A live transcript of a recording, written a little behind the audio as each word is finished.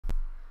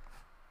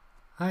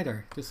Hi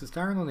there, this is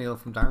Darren O'Neill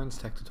from Darren's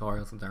Tech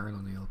Tutorials on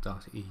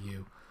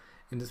darrenoneil.eu.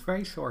 In this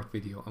very short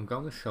video I'm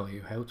going to show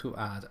you how to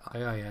add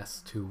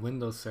IIS to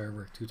Windows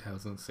Server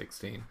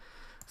 2016.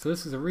 So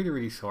this is a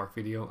really short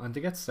video, and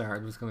to get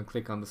started we're just going to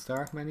click on the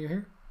Start menu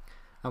here,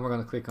 and we're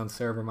going to click on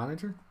Server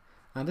Manager,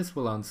 and this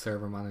will launch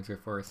Server Manager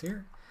for us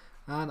here.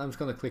 And I'm just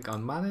going to click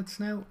on Manage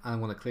now, and I'm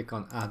going to click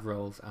on Add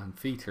Roles and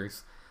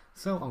Features.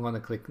 So I'm going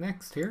to click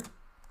Next here,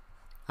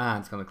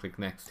 and it's going to click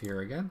Next here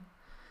again.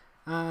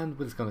 And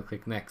we're just going to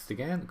click Next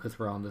again because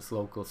we're on this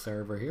local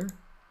server here.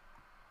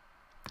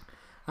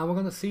 And we're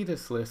going to see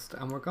this list,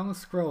 and we're going to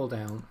scroll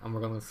down and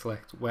we're going to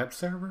select Web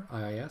Server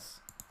IIS.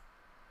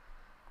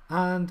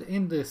 And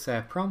in this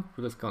prompt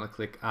we're just going to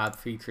click Add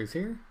Features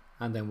here,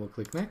 and then we'll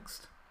click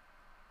Next.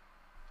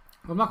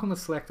 I'm not going to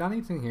select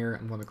anything here,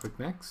 I'm going to click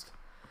Next.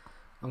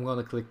 I'm going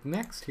to click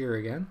Next here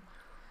again,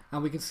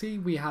 and we can see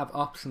we have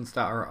options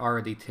that are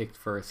already ticked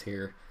for us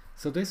here.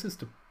 So this is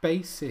the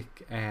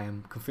basic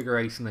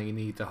configuration that you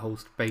need to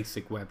host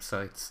basic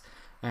websites.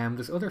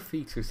 There's other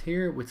features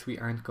here which we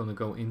aren't going to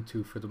go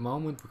into for the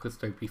moment because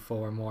they'd be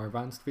for a more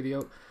advanced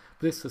video.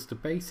 But this is the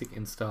basic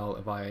install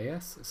of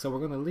IIS. So we're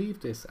going to leave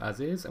this as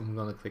is, and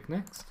we're going to click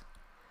Next.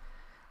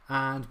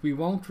 And we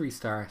won't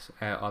restart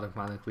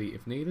automatically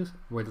if needed.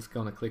 We're just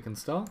going to click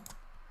Install.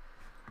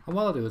 And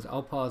what I'll do is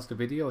I'll pause the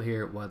video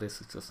here while this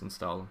is just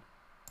installing.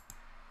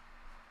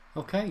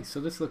 Okay, so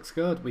this looks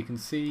good. We can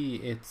see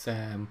it's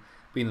been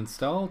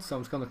installed, so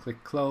I'm just going to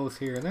click Close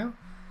here now.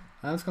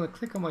 And I'm just going to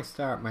click on my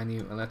Start menu,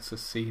 and let's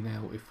just see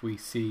now if we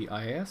see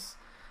IIS.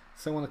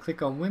 So I'm going to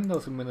click on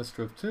Windows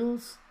Administrative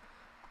Tools,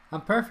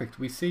 and perfect,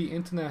 we see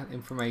Internet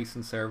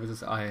Information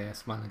Services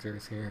IIS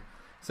Managers here.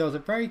 So it's a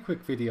very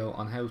quick video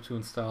on how to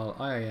install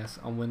IIS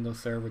on Windows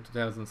Server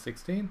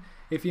 2016.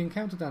 If you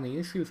encountered any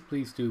issues,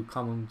 please do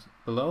comment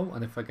below,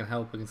 and if I can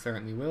help I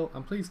certainly will,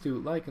 and please do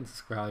like and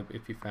subscribe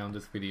if you found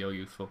this video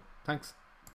useful. Thanks.